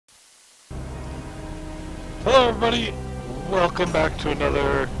Hello everybody, welcome back to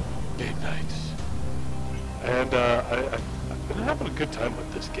another game night. And I've been having a good time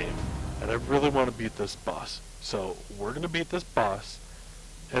with this game, and I really want to beat this boss. So we're going to beat this boss,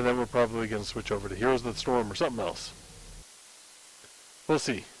 and then we're probably going to switch over to Heroes of the Storm or something else. We'll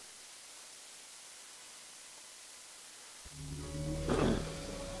see.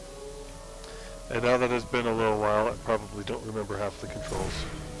 And now that it's been a little while, I probably don't remember half the controls.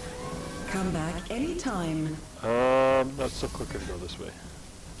 Come back anytime. Not so quicker to go this way.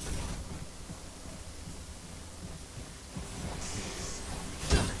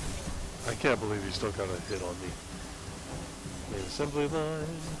 I can't believe he still got a hit on me. Main assembly line.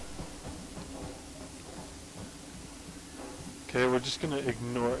 Okay, we're just gonna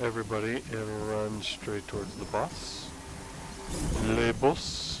ignore everybody and run straight towards the boss. Le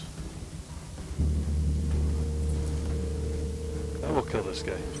boss. I will kill this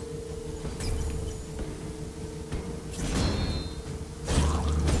guy.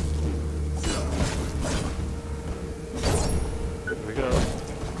 There we go.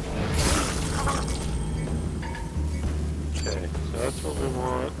 Okay, so that's what we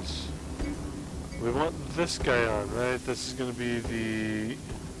want. We want this guy on, right? This is going to be the...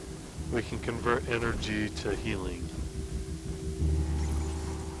 We can convert energy to healing.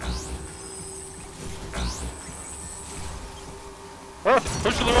 Ah!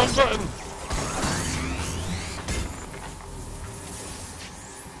 Pushing the wrong button!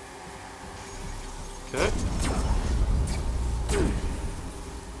 Okay.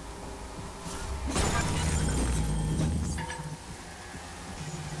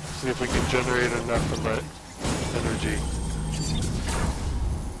 See if we can generate enough of that energy.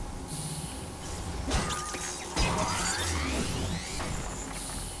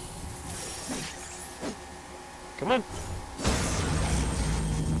 Come on.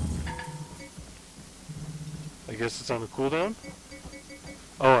 I guess it's on a cooldown.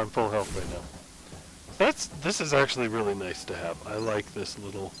 Oh, I'm full health right now. This is actually really nice to have. I like this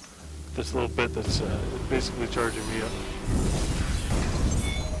little bit that's basically charging me up.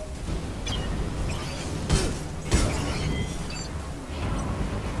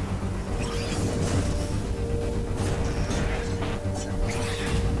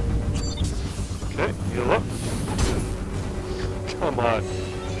 Okay, heal up. Come on.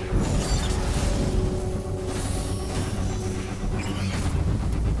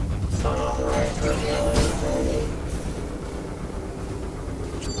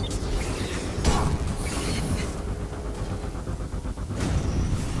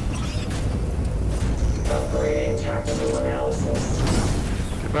 Upgrading tactical analysis.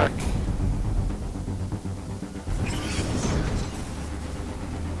 Get back.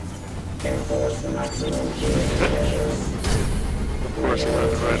 Enforce the maximum security measures. Of course, he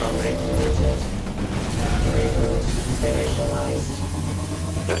went right on me. Reboot initialized.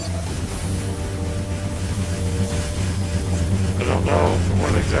 Okay. I don't know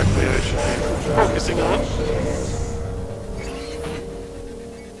what exactly I should be focusing on.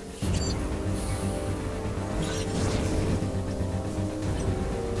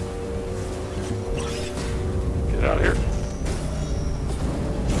 Get out of here.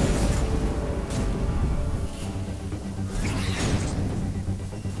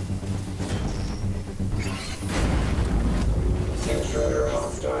 Intruder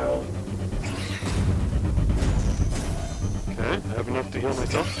hostile. Okay, I have enough to heal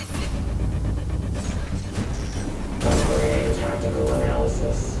myself. Upgrading tactical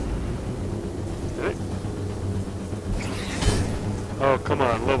analysis. Okay. Oh, come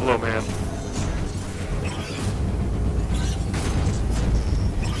on, low blow, man.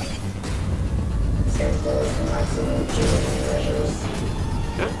 Enforce the maximum security measures.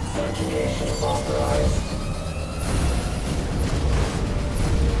 Okay. Circulation authorized.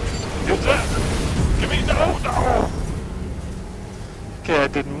 Use that! Give me no! Okay, I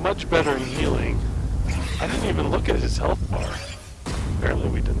did much better in healing. I didn't even look at his health bar. Apparently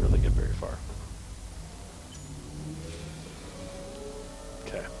we didn't really get very far.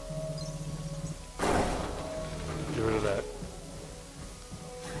 Okay. Get rid of that.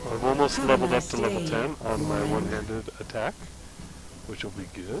 I've almost leveled up to level 10 on my one-handed attack, which will be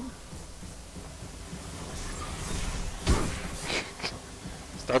good.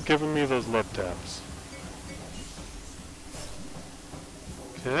 Stop giving me those love taps.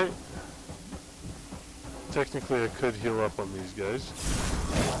 Okay. Technically I could heal up on these guys.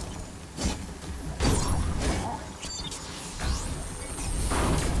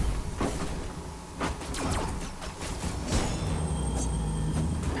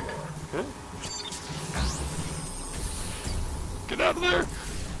 Okay. Get out of there!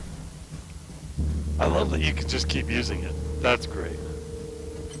 I love that you can just keep using it. That's great.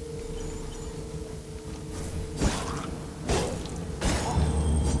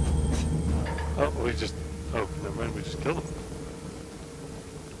 Oh, oh, never mind, we just killed him.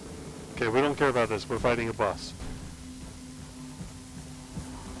 Okay, we don't care about this. We're fighting a boss.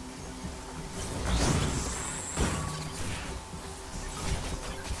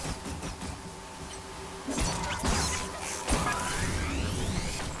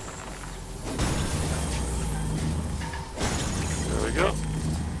 There we go.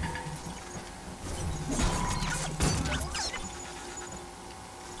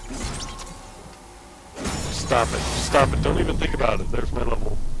 Stop it. Stop it. Don't even think about it. There's my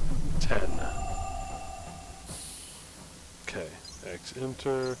level 10. Okay. X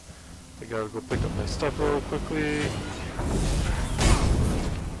enter. I gotta go pick up my stuff real quickly.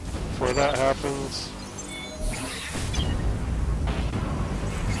 Before that happens.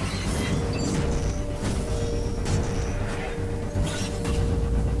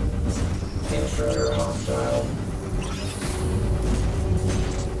 Intruder hostile.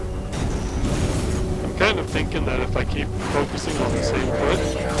 I'm kind of thinking that if I keep focusing on the same foot.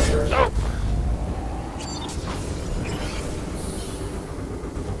 No!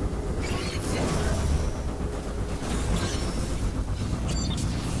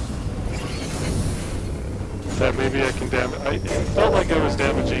 That maybe I can damage. I felt like I was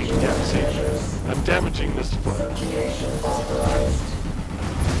damaging. Yeah, see, I'm damaging this foot. Subjugation authorized.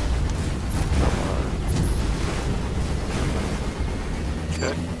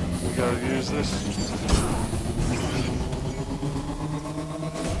 Okay, we gotta use this.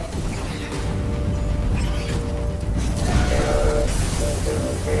 Error. System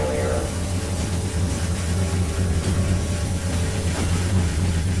failure.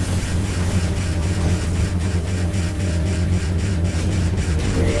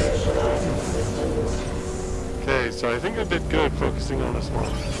 Reinitializing systems. Okay, so I think I did good focusing on this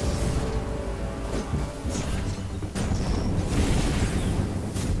one.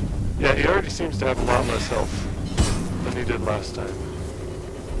 Yeah, he already seems to have a lot less health than he did last time.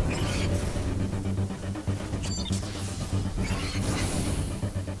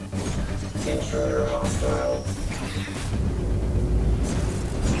 Intruder hostile.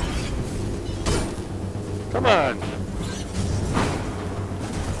 Come on!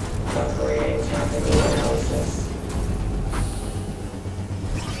 Upgrading tactical analysis.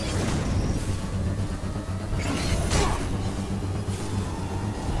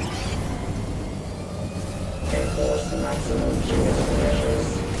 Enforce the maximum punitive measures.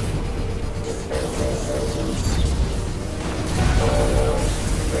 Dispensing sentence. Follow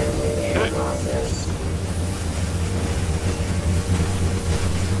friendly game process.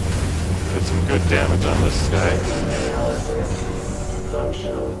 Did some good damage on this guy. Analysis.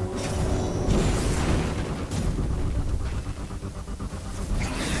 Functional.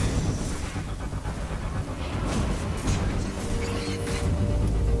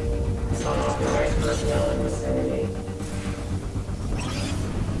 Unauthorized personnel in vicinity.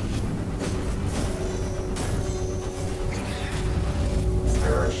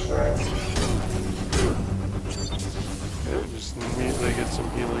 Urge threat. Okay, just immediately get some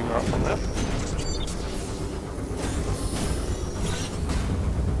healing off on that.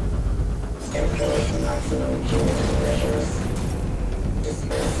 Enforce maximum punitive measures.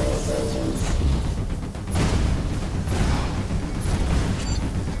 Dispensing sentence.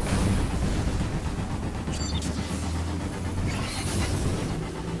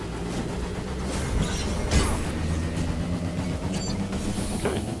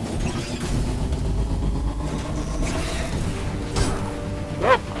 Okay.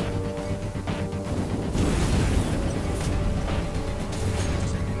 Nope!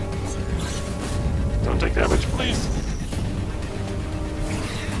 Don't take damage, please.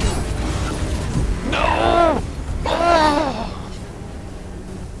 No! Oh!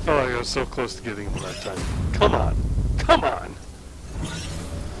 Felt like I was so close to getting him that time. Come on. Come on!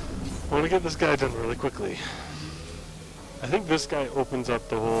 I want to get this guy done really quickly. I think this guy opens up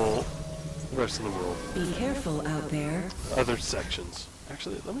the whole rest of the world. Be careful out there. Other sections.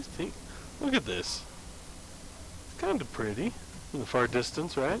 Actually, let me think. Look at this. It's kind of pretty. In the far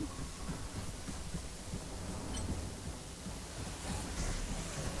distance, right?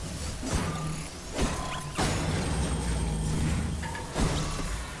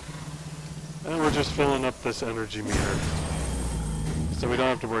 And we're just filling up this energy meter. So we don't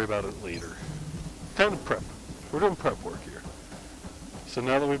have to worry about it later. Kind of prep. We're doing prep work here. So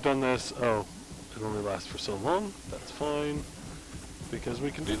now that we've done this, oh, it only lasts for so long. That's fine. Because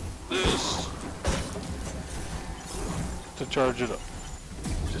we can do this to charge it up.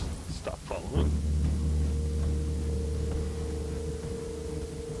 Just stop following.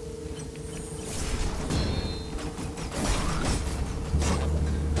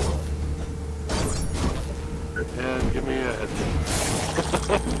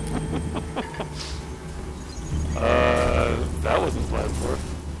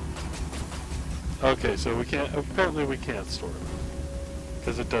 Okay, so we can't, apparently we can't store it.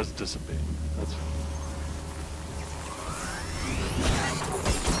 Because it does dissipate. That's fine.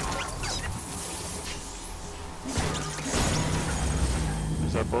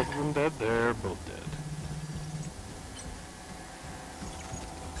 Is that both of them dead? They're both dead.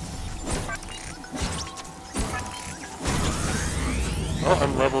 Oh,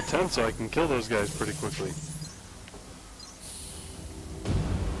 I'm level 10, so I can kill those guys pretty quickly.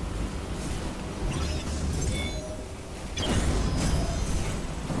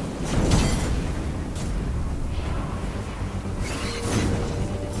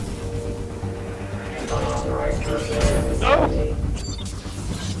 Unauthorized personnel in the vicinity.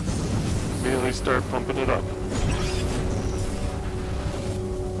 Immediately start pumping it up.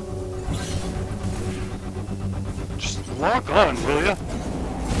 Just lock on, will ya?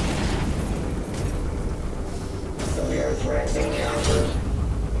 Severe threats encountered.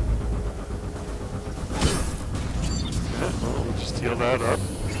 Okay, well, we'll just heal that up.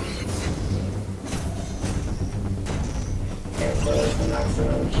 Impose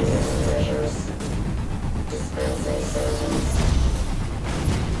maximum curative measures. Dispensing surgeons.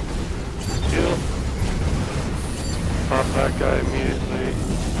 Heal. Pop that guy immediately.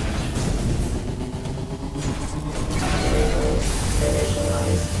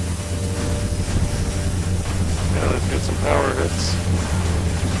 Initialized. Yeah, let's get some power hits.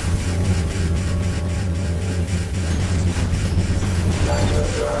 Nitro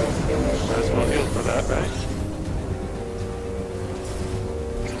drive Might as well heal for that, right?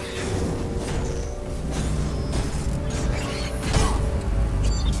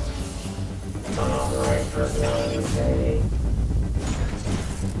 Unauthorized personnel in the vicinity.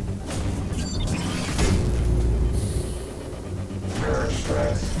 Purge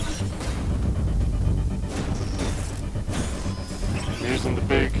threats. I'm using the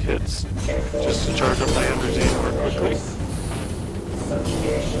big hits just to charge up my energy more quickly.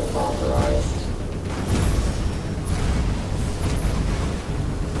 Subjugation authorized.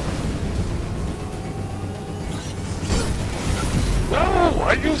 No!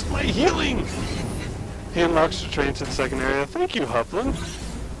 I used my healing! He unlocks the train to the second area. Thank you, Huplin.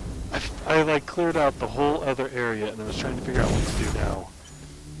 I like cleared out the whole other area and I was trying to figure out what to do now.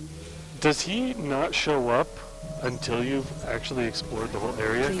 Does he not show up until you've actually explored the whole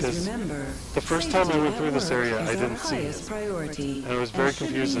area? Please Because remember, the first time I went safety through at this area, work I is our didn't see highest it. priority, And I was very should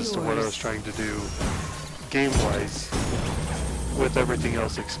confused be as to what I yours. was trying to do game-wise with everything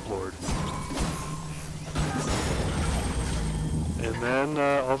else explored. And then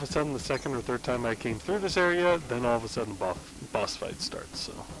all of a sudden, the second or third time I came through this area, then all of a sudden boss fight starts.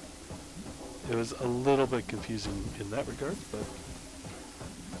 So it was a little bit confusing in that regard, but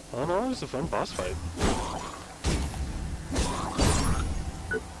all in all, it was a fun boss fight.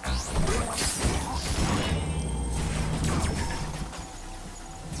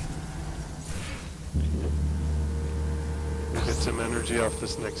 We'll get some energy off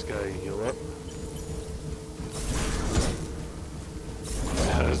this next guy and heal up.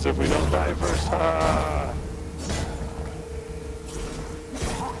 As if we don't die first. Ah!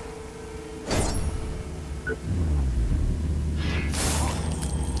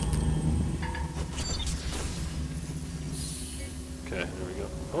 Okay, there we go.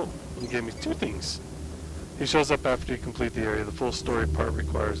 Oh, he gave me two things. He shows up after you complete the area. The full story part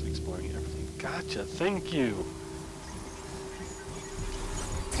requires exploring everything. Gotcha, thank you.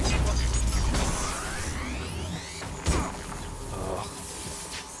 Oh.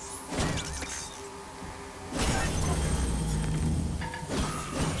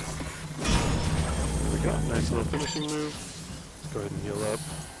 There we go, nice little finishing move. Let's go ahead and heal up.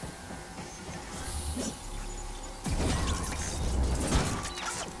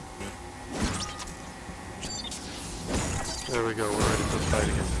 There we go, we're ready for the fight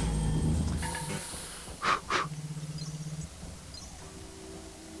again.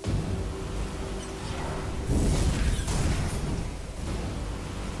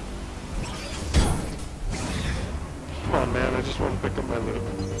 Come on, man, I just want to pick up my loot.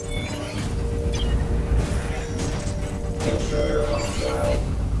 Intruder hostile.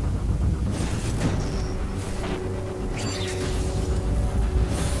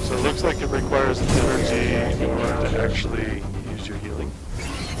 So it looks like it requires energy in order to actually use your healing.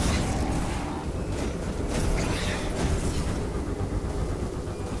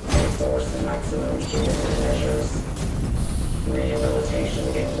 Enforce maximum curative measures. Rehabilitation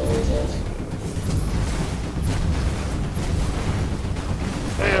implemented.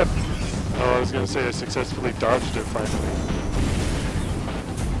 Hey, oh, I was going to say I successfully dodged it finally.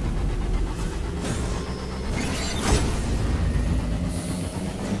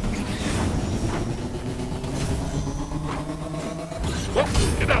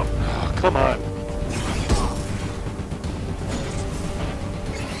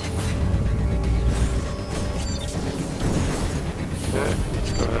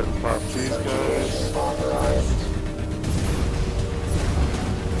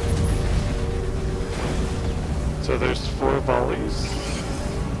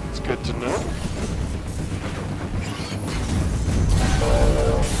 good to know.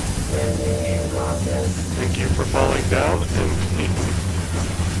 Thank you for falling down and being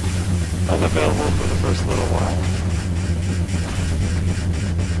unavailable for the first little while.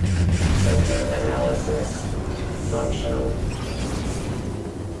 Analysis. Functional.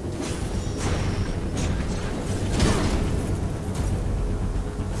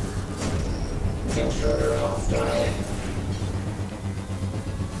 Intruder hostile.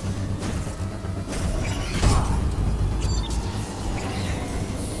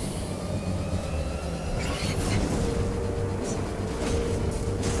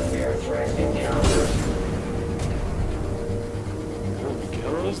 Severe threat encountered.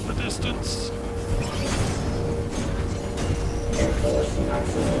 Goes the distance. Enforce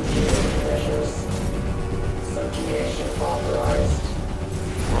maximum healing measures. Subjugation authorized.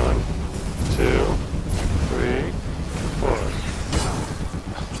 1, 2, 3, 4.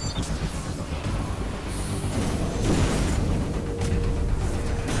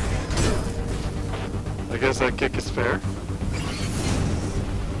 I guess that kick is fair.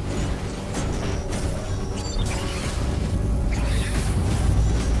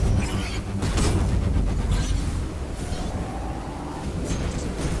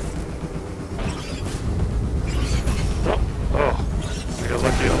 Oh, I got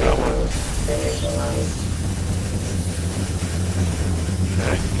lucky on that one.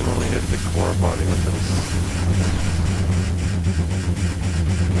 Okay, you can only hit the core body with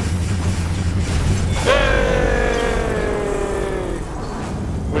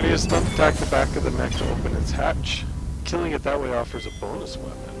When you stun attack the back of the mech to open its hatch, killing it that way offers a bonus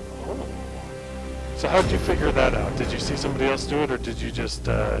weapon. Oh. So how did you figure that out? Did you see somebody else do it, or did you just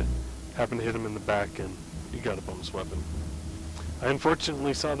happen to hit him in the back and you got a bonus weapon? I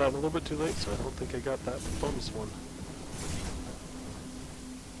unfortunately saw that a little bit too late, so I don't think I got that bonus one.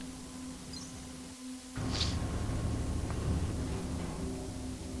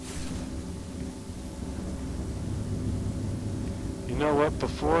 You know what,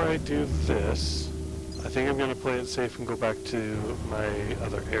 before I do this, I think I'm going to play it safe and go back to my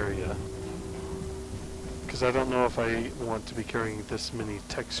other area. Because I don't know if I want to be carrying this many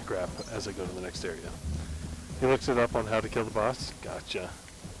tech scrap as I go to the next area. He looks it up on how to kill the boss? Gotcha.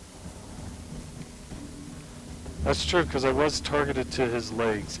 That's true, because I was targeted to his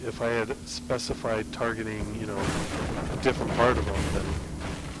legs. If I had specified targeting, you know, a different part of him, then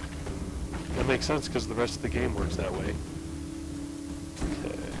that makes sense, because the rest of the game works that way.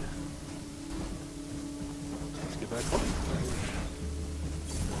 Okay. Let's get back home.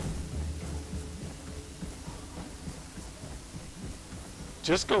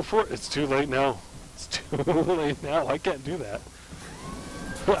 Just go for it. It's too late now. It's too late now. I can't do that.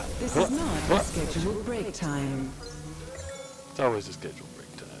 This is not a scheduled break time. It's always a scheduled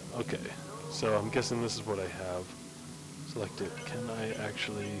break time. Okay. So I'm guessing this is what I have. Select it. Can I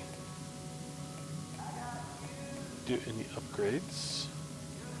actually do any upgrades?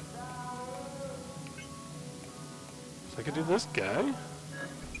 So I could do this guy.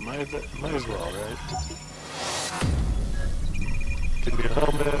 Might as well, right? Give me a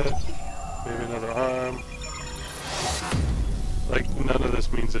helmet, maybe another arm. Like, none of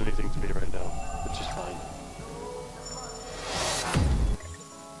this means anything to me right now, which is fine.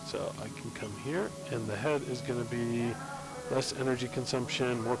 So I can come here, and the head is going to be less energy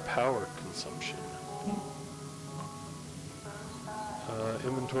consumption, more power consumption.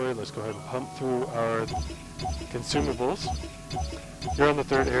 Inventory, let's go ahead and pump through our consumables. You're on the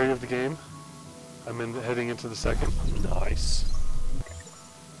third area of the game. I'm heading into the second. Nice.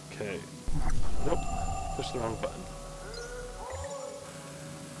 Okay. Nope. Push the wrong button.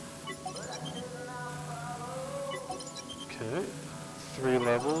 Okay. 3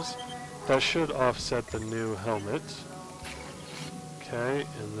 levels. That should offset the new helmet. Okay,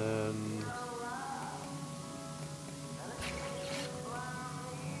 and then...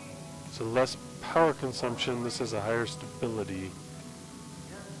 So less power consumption, this has a higher stability.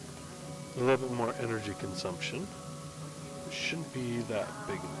 A little bit more energy consumption. It shouldn't be that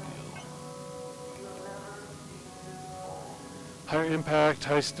big of a deal. Higher impact,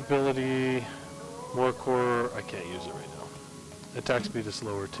 high stability, more core. I can't use it right now. Attack speed is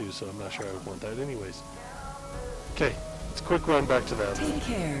slower too, so I'm not sure I would want that anyways. Okay, let's quick run back to that. Take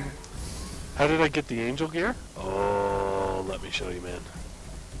care. How did I get the angel gear? Oh, let me show you, man.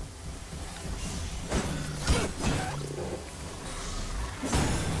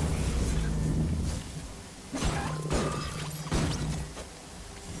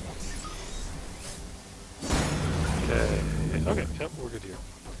 Okay, yep, we're good here.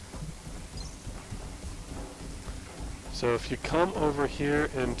 So if you come over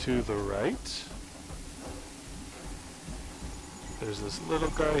here and to the right, there's this little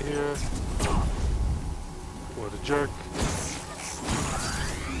guy here. What a jerk.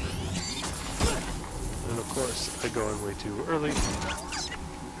 And of course, I go in way too early.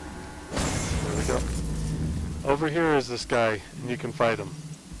 There we go. Over here is this guy, and you can fight him.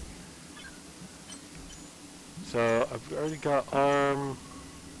 So I've already got arm.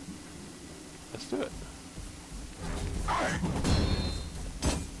 Let's do it.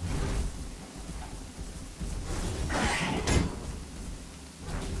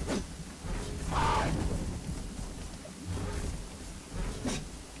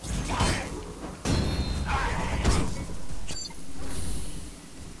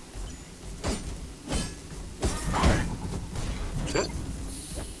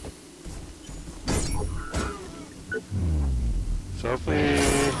 So hopefully,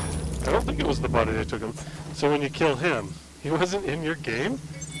 I don't think it was the body that took him. So when you kill him, he wasn't in your game?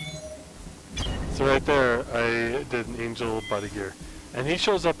 So right there, I did an angel body gear. And he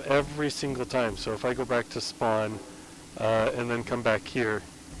shows up every single time. So if I go back to spawn, and then come back here,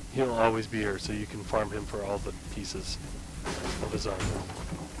 he'll always be here. So you can farm him for all the pieces of his armor.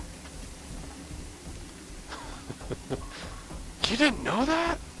 You didn't know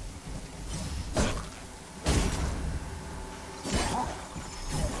that?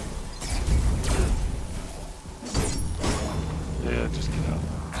 Yeah, just get out.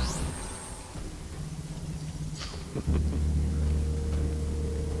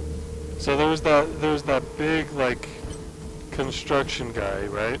 So there's that big like construction guy,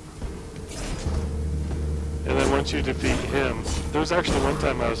 right? And then once you defeat him, there was actually one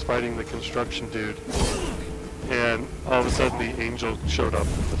time I was fighting the construction dude, and all of a sudden the angel showed up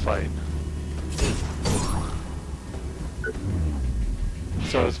in the fight.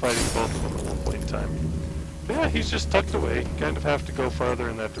 So I was fighting both of them at one point in time. But yeah, he's just tucked away. You kind of have to go farther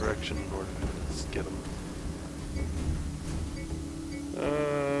in that direction in order to get him.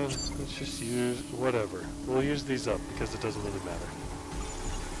 Let's just use whatever. We'll use these up because it doesn't really matter.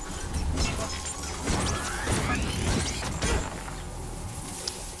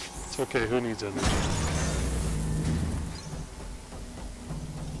 It's okay, who needs energy?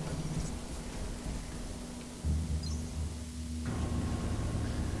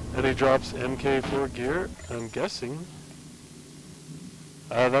 And he drops MK4 gear, I'm guessing.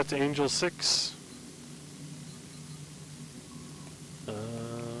 That's Angel 6.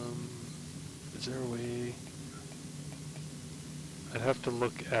 Is there a way? I'd have to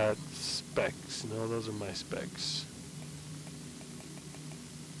look at specs. No, those are my specs.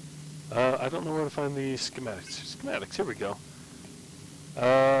 I don't know where to find the schematics. Schematics, here we go.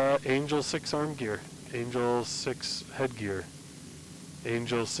 Angel 6 arm gear. Angel 6 headgear.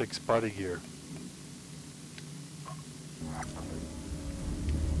 Angel 6 body gear.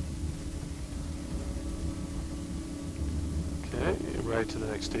 Okay, right to the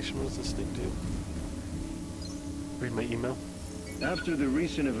next station. What does this thing do? Read my email. After the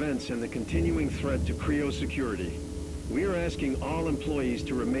recent events and the continuing threat to Creo security, we are asking all employees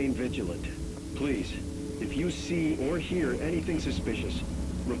to remain vigilant. Please, if you see or hear anything suspicious,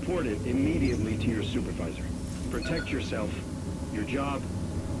 report it immediately to your supervisor. Protect yourself, your job,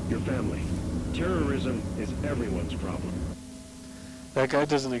 your family. Terrorism is everyone's problem. That guy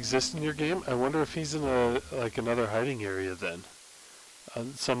doesn't exist in your game? I wonder if he's in like another hiding area then.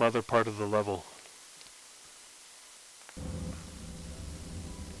 Some other part of the level.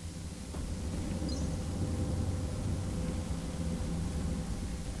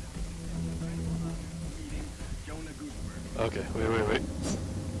 Okay, wait.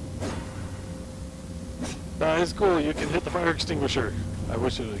 Nah, it's cool, you can hit the fire extinguisher. I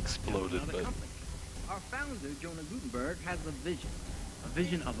wish it had exploded, but... Our founder, Jonah Gutenberg, has a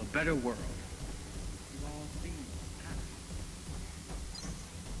vision of a better world. You've all seen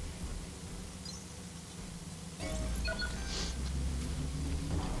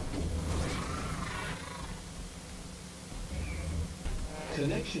that.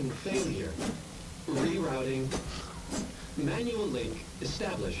 Connection failure. Rerouting. Manual link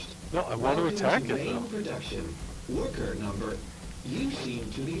established. No, I want to attack it though. Production. Worker number. You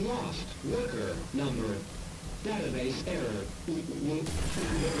seem to be lost. Worker number. Database error. Wait for me.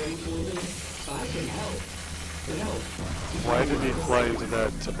 I can help. Help. Why did he fly into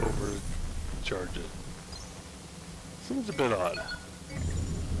that to overcharge it? Seems a bit odd.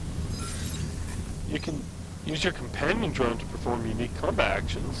 You can use your companion drone to perform unique combat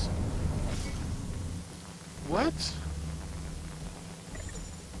actions. What?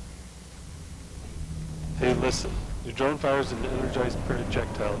 Hey, listen. Your drone fires an energized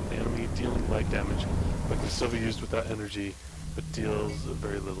projectile at the enemy, dealing light damage. but can still be used without energy, but deals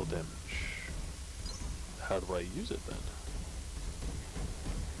very little damage. How do I use it then?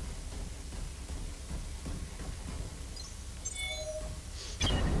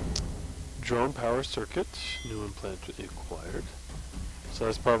 Drone power circuit, new implant acquired. So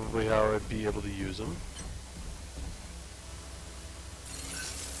that's probably how I'd be able to use them.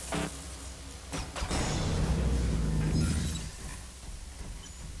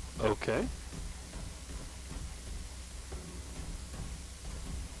 Okay.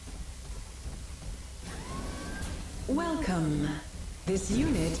 Welcome. This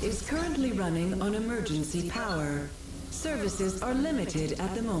unit is currently running on emergency power. Services are limited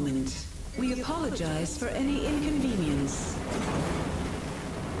at the moment. We apologize for any inconvenience.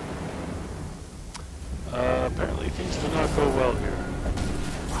 Apparently things do not go well here.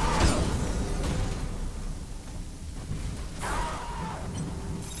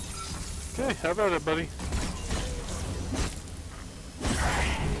 Okay, how about it, buddy?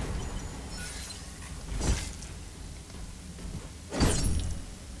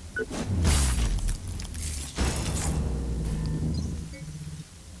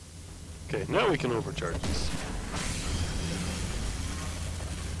 Okay, now we can overcharge this.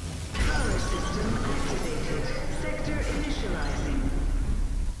 Power system activated. Sector initializing.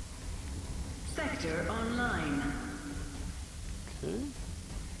 Sector online. Okay.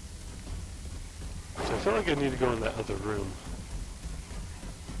 So I feel like I need to go in that other room.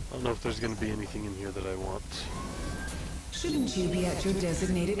 I don't know if there's going to be anything in here that I want. Shouldn't you be at your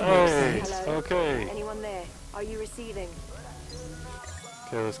designated Hey, worksite? Hello? okay. Anyone there? Are you receiving?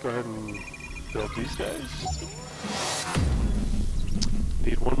 Okay, let's go ahead and build these guys.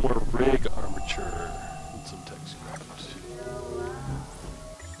 Need one more rig armature and some tech scraps.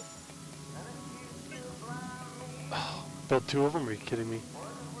 Oh, build two of them? Are you kidding me?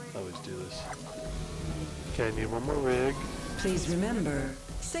 I always do this. Okay, I need one more rig. Please remember,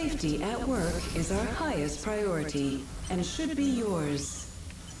 safety at work is our highest priority and should be yours.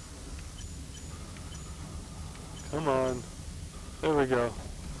 Come on. There we go.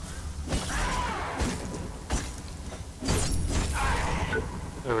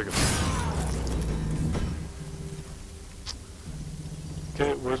 There we go.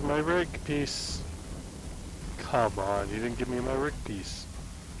 Okay, where's my rig piece? Come on, you didn't give me my rig piece.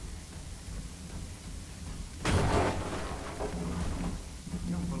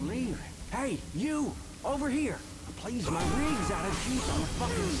 Don't believe it. Hey, you! Over here! Please, my rig's out of juice on the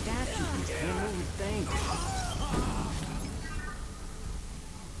fucking statue. Can't move a thing.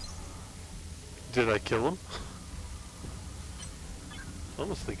 Did I kill him? I'm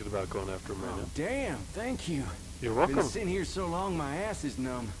almost thinking about going after him right Oh, now. damn, thank you. You're Been welcome. sitting here so long, my ass is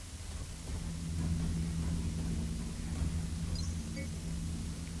numb.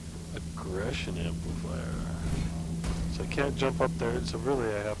 Aggression amplifier. So I can't jump up there, so really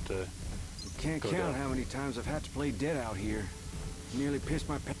I have to... Can't Go count down. how many times I've had to play dead out here. Nearly pissed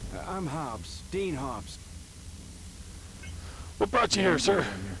my pants. I'm Hobbs, Dean Hobbs. What brought you here, sir?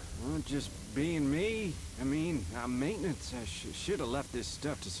 Well, just being me. I mean, I'm maintenance. I should have left this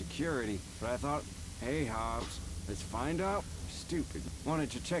stuff to security. But I thought, hey, Hobbs, let's find out. Stupid.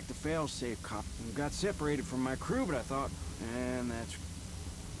 Wanted to check the fail-safe cop. Got separated from my crew, but I thought, and that's...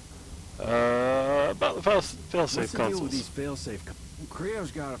 About the fail-safe What's the deal with consoles. these fail-safe cops?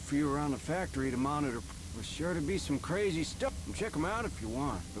 Creo's got a few around the factory to monitor. There's sure to be some crazy stuff. Check them out if you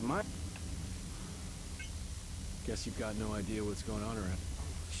want. But my... Guess you've got no idea what's going on around.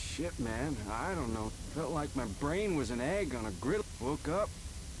 Shit, man. I don't know. Felt like my brain was an egg on a griddle. Woke up,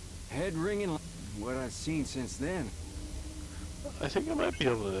 head ringing. What I've seen since then. I think I might be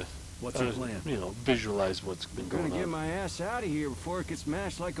able to, What's your plan? you know, visualize what's been I'm gonna going get on. my ass out of here before it gets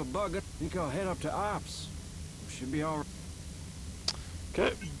mashed like a bug. I think I'll head up to Ops. Should be alright.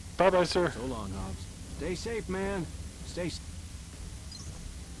 Okay, bye-bye, sir. So long, Hobbs. Stay safe, man. Stay safe.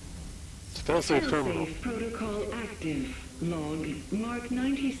 It's a fail-safe terminal. Fail-safe protocol active. Log mark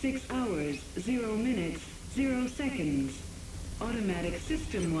 96 hours, 0 minutes, 0 seconds. Automatic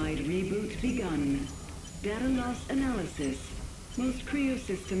system-wide reboot begun. Data loss analysis. Most Creo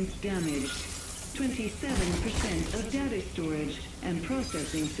systems damaged. 27% of data storage and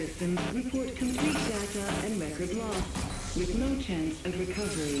processing systems report complete data and record loss, with no chance of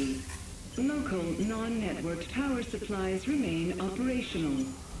recovery. Local non-networked power supplies remain operational.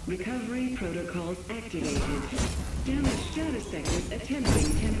 Recovery protocols activated. Damaged data sectors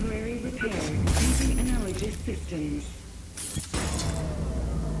attempting temporary repair using analogous systems.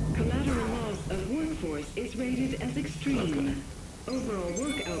 Collateral loss of workforce is rated as extreme. Overall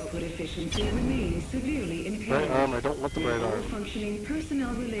work output efficiency remains severely impaired. Right arm, I don't want the right arm. Functioning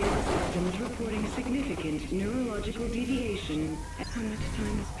personnel-related systems reporting significant neurological deviation. How much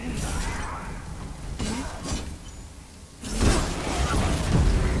time has passed?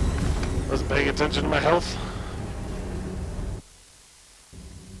 Wasn't paying attention to my health.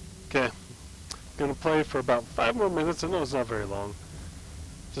 Okay. Gonna play for about 5 more minutes. I know it's not very long.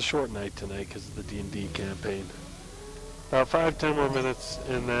 It's a short night tonight because of the D&D campaign. About 5-10 more minutes,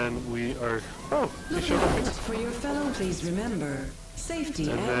 and then we are... Oh, he showed up. For your fellow, please remember, safety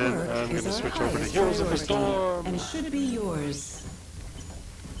And at then work I'm is gonna our switch over to highest Heroes of the priority Storm. and should be yours.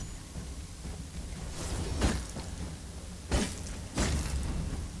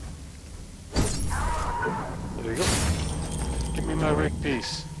 There you go. Give me my rig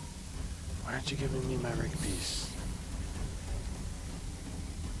piece. Why aren't you giving me my rig piece?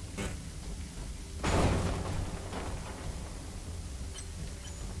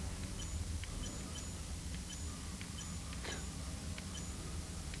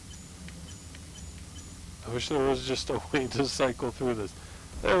 I wish there was just a way to cycle through this.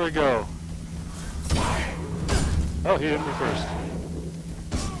 There we go. Oh, he hit me first.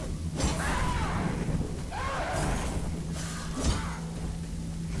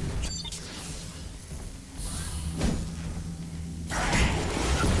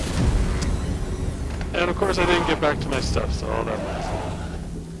 And of course I didn't get back to my stuff, so all that matters.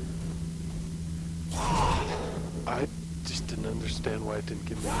 I just didn't understand why it didn't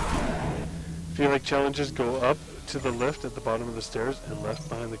give me anything. Feel like challenges go up to the lift at the bottom of the stairs and left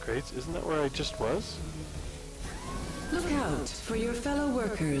behind the crates. Isn't that where I just was? Look out for your fellow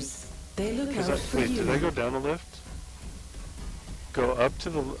workers. They look out for Wait, you. did I go down a lift? Go up to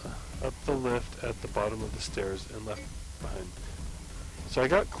the lift at the bottom of the stairs and left behind. So I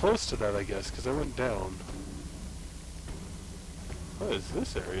got close to that, I guess, because I went down. What is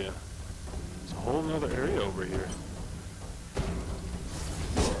this area? There's a whole other area over here.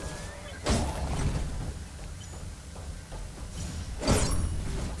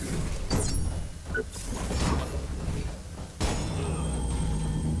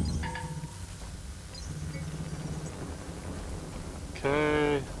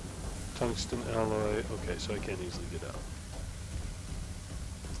 Okay. Tungsten alloy. Okay, so I can't easily get out.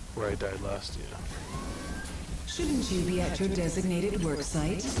 Where I died last, yeah. Shouldn't you be at your designated work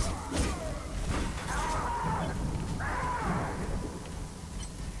site?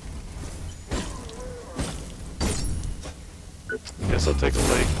 Guess I'll take the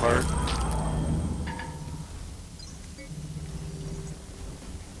leg part.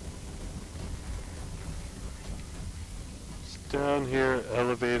 It's down here,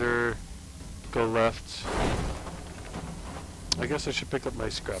 elevator, go left. I guess I should pick up my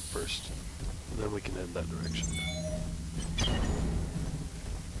scrap first, and then we can head that direction.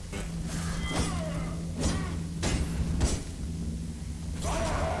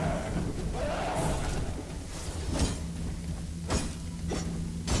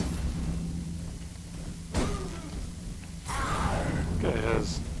 Guy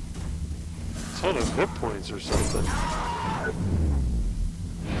has a ton of hit points or something.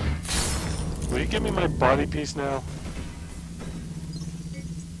 Will you give me my body piece now?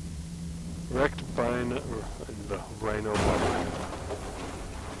 Wrecked Rhino, the Rhino body.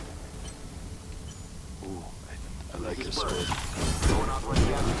 Ooh, I like his sword.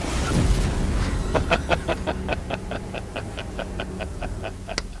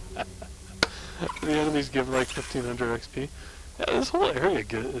 The enemies give like 1500 XP. Yeah, this whole area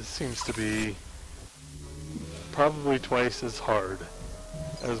seems to be probably twice as hard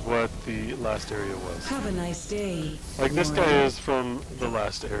as what the last area was. Have a nice day. Like this guy is from the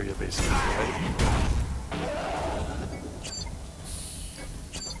last area basically, right?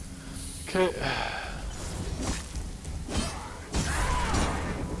 Okay.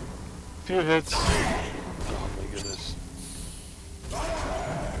 Few hits. Oh my goodness.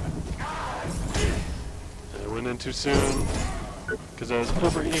 I went in too soon because I was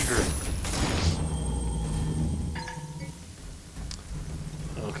over eager.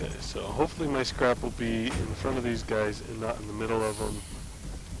 Okay, so hopefully my scrap will be in front of these guys and not in the middle of them.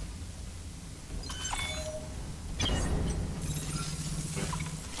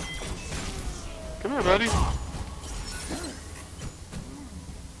 Come here, buddy.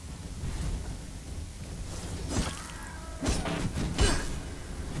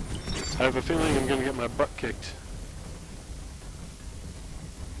 I have a feeling I'm gonna get my butt kicked.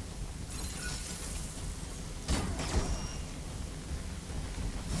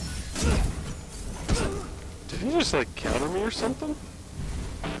 Did he just like counter me or something?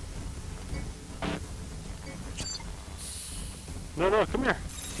 No, no, come here.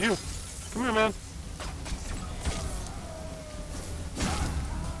 You. Come here, man.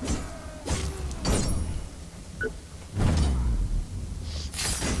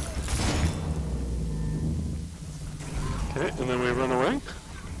 Okay, and then we run away.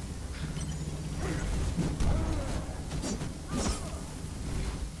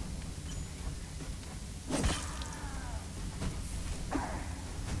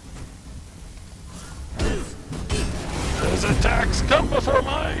 His attacks come before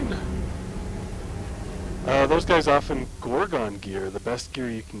mine! Those guys often Gorgon gear, the best gear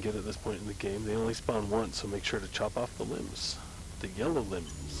you can get at this point in the game. They only spawn once, so make sure to chop off the limbs. The yellow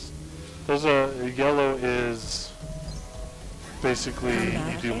limbs. Those yellow is basically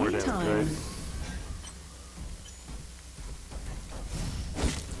you do more damage, right?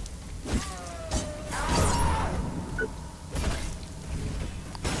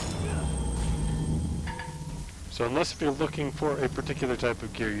 So unless if you're looking for a particular type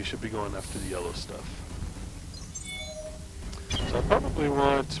of gear, you should be going after the yellow stuff. So I probably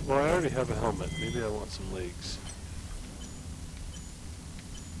want, well, I already have a helmet. Maybe I want some legs.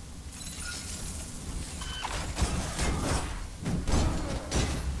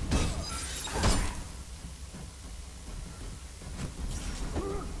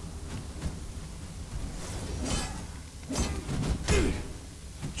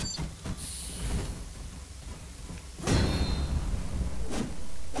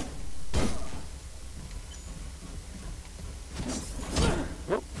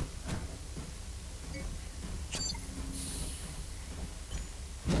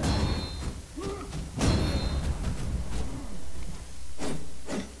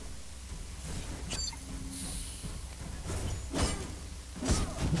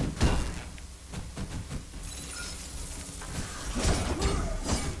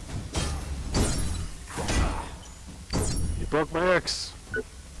 Broke my axe.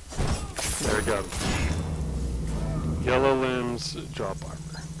 There we go. Yellow limbs, drop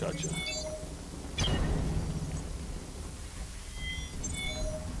armor. Gotcha.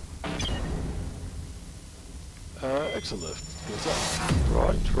 Exit lift. What's up?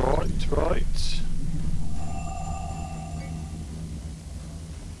 Right.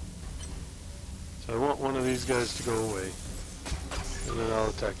 So I want one of these guys to go away. And then I'll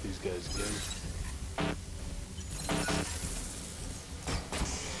attack these guys again.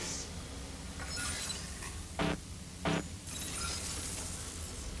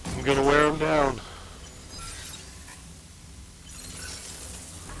 I'm gonna wear him down.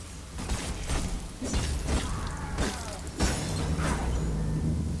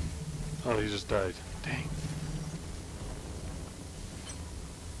 Oh, he just died. Dang.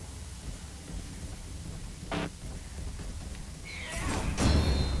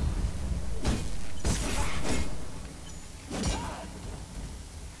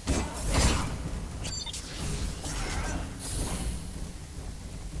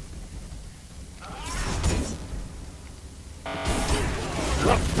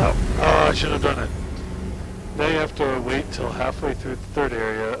 I should have done it. Now you have to wait till halfway through the third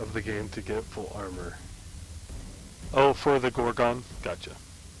area of the game to get full armor. Oh, for the Gorgon? Gotcha.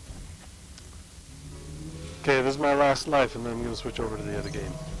 Okay, this is my last life, and then I'm going to switch over to the other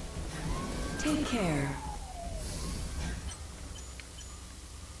game. Take care.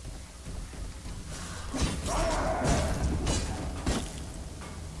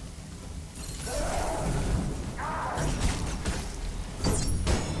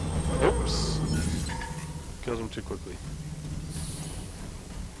 Oops. Kills him too quickly.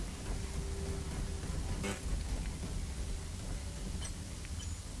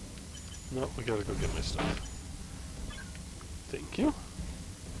 No, we gotta go get my stuff. Thank you.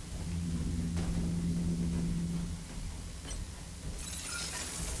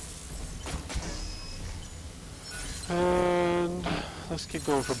 And let's keep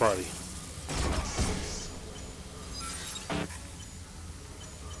going for body.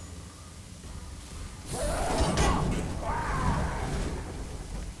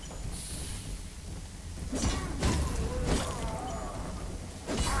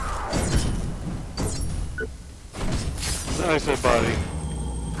 I said body,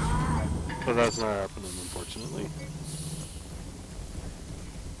 but that's not happening, unfortunately.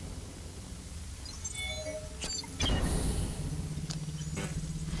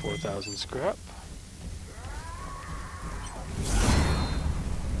 $4,000 scrap.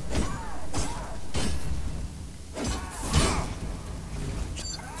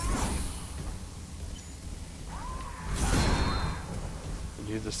 I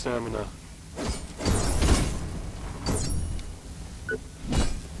need the stamina.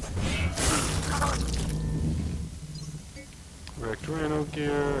 Select Rhino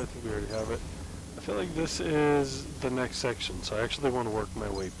gear. I think we already have it. I feel like this is the next section, so I actually want to work my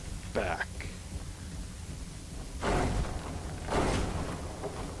way back.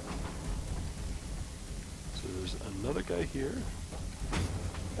 So there's another guy here.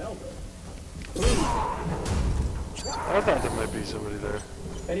 I thought there might be somebody there.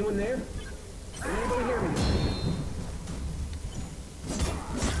 Anyone there? Can anybody hear me?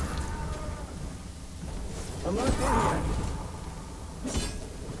 I'm locked in here.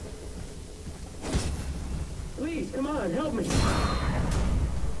 Please, come on, help me.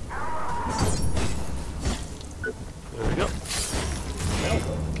 There we go.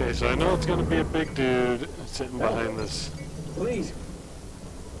 Okay, so I know it's going to be a big dude sitting behind this. Please.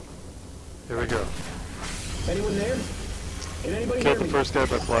 Here we go. Anyone there? Can anybody Killed hear the me? first guy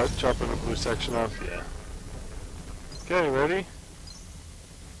by blood, chopping the blue section off. Yeah. Okay, ready?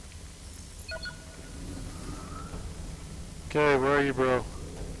 Okay, where are you, bro?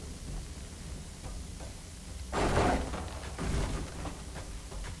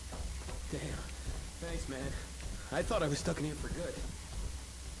 Damn. Thanks, man. I thought I was stuck in here for good.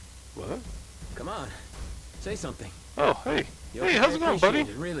 What? Come on. Say something. Oh, hey. You Hey, okay? how's it going, buddy?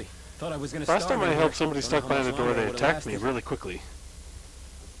 Appreciate it, really. Thought I was gonna Last starve time I in helped here. somebody Don't know stuck how behind a much door, longer I they would've attacked me lasted. really quickly.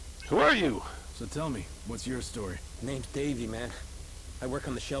 Who are you? So tell me, what's your story? Name's Davey, man. I work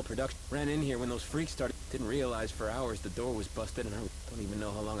on the shell production. Ran in here when those freaks started. Didn't realize for hours the door was busted, and I don't even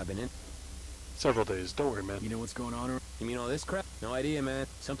know how long I've been in. Several days. Don't worry, man. You know what's going on around? You mean all this crap? No idea, man.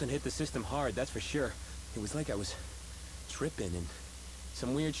 Something hit the system hard, that's for sure. It was like I was tripping and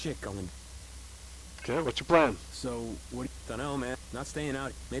some weird shit going. Okay, what's your plan? So, what? Dunno, man. Not staying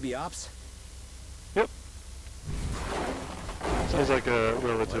out. Maybe ops? Yep. Sounds like a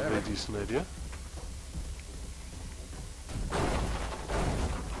relatively Whatever. decent idea.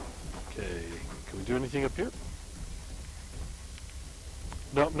 Okay, can we do anything up here?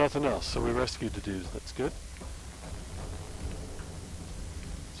 Nope, nothing else. So we rescued the dude. That's good.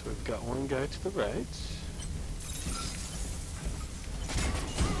 So we've got one guy to the right.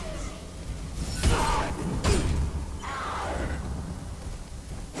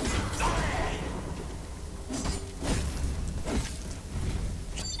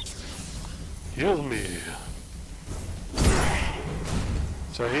 Heal me.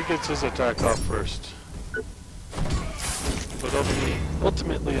 So he gets his attack off first. But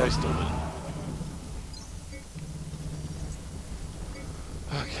ultimately I still win.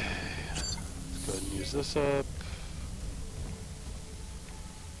 Okay. Let's go ahead and use this up.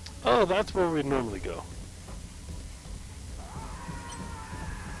 Oh, that's where we'd normally go.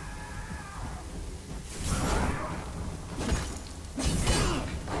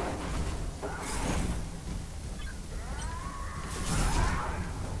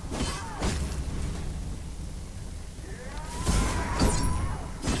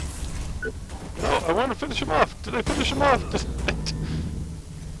 I want to finish him off. Did I finish him off?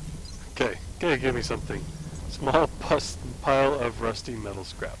 Okay, give me something. Small pile of rusty metal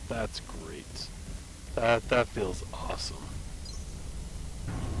scrap. That's great. That feels awesome.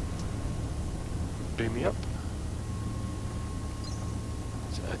 Beam me up.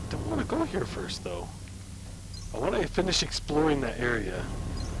 So I don't want to go here first, though. I want to finish exploring that area.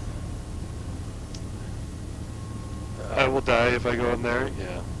 I will die if I go in there.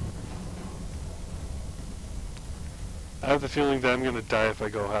 Yeah. I have the feeling that I'm going to die if I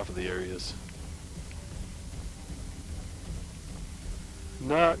go half of the areas.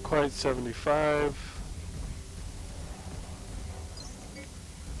 Not quite 75.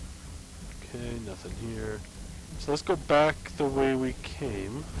 Okay, nothing here. So let's go back the way we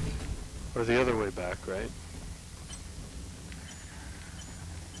came. Or the other way back, right?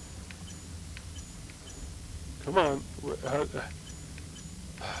 Come on.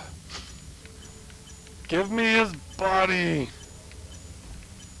 Give me his body!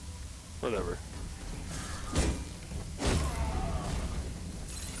 Whatever.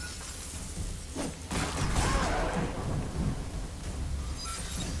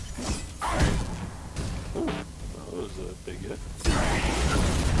 Ooh, that was a big hit.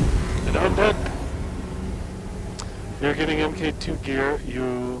 And I'm dead! You're getting MK2 gear,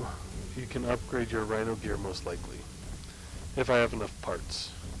 you can upgrade your Rhino gear most likely. If I have enough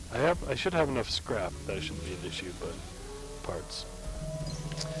parts. I should have enough scrap. That shouldn't be an issue, but parts.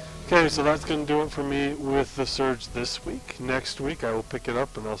 Okay, so that's going to do it for me with the Surge this week. Next week I will pick it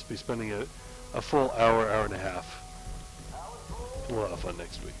up and I'll be spending a full hour and a half. We'll have fun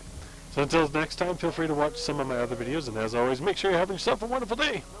next week. So until next time, feel free to watch some of my other videos, and as always, make sure you're having yourself a wonderful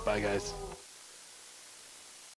day. Bye, guys.